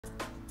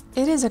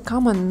It is a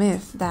common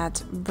myth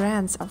that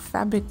brands of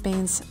fabric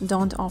paints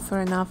don't offer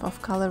enough of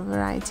color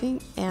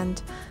variety,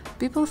 and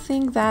people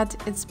think that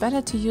it's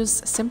better to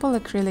use simple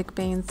acrylic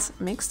paints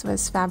mixed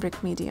with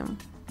fabric medium.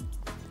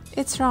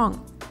 It's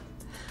wrong.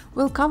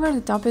 We'll cover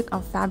the topic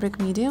of fabric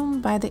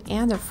medium by the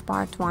end of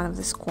part 1 of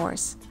this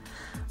course.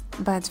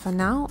 But for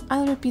now,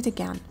 I'll repeat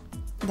again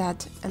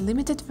that a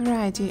limited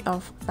variety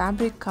of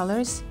fabric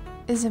colors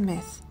is a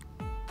myth.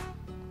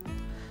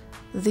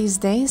 These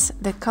days,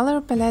 the color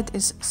palette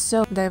is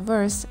so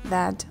diverse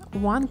that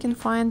one can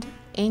find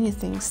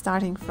anything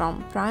starting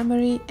from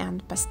primary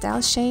and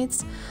pastel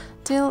shades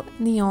till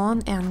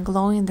neon and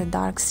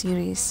glow-in-the-dark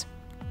series.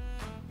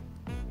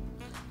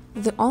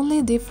 The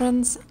only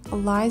difference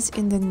lies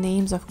in the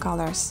names of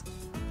colors.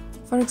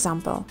 For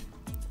example,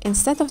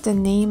 instead of the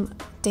name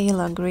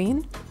Taylor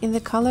Green, in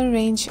the color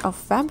range of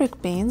fabric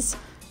paints,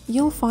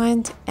 you'll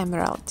find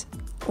emerald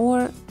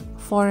or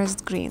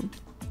forest green.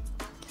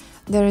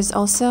 There is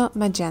also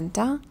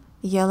magenta,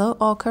 yellow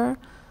ochre,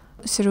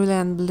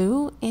 cerulean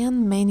blue,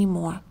 and many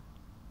more.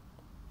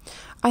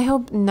 I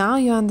hope now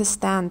you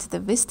understand the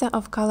vista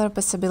of color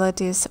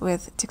possibilities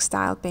with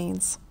textile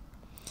paints.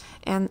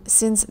 And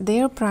since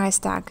their price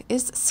tag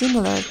is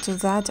similar to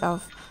that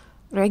of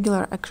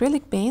regular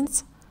acrylic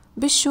paints,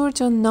 be sure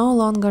to no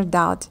longer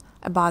doubt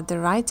about the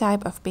right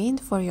type of paint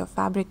for your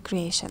fabric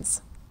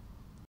creations.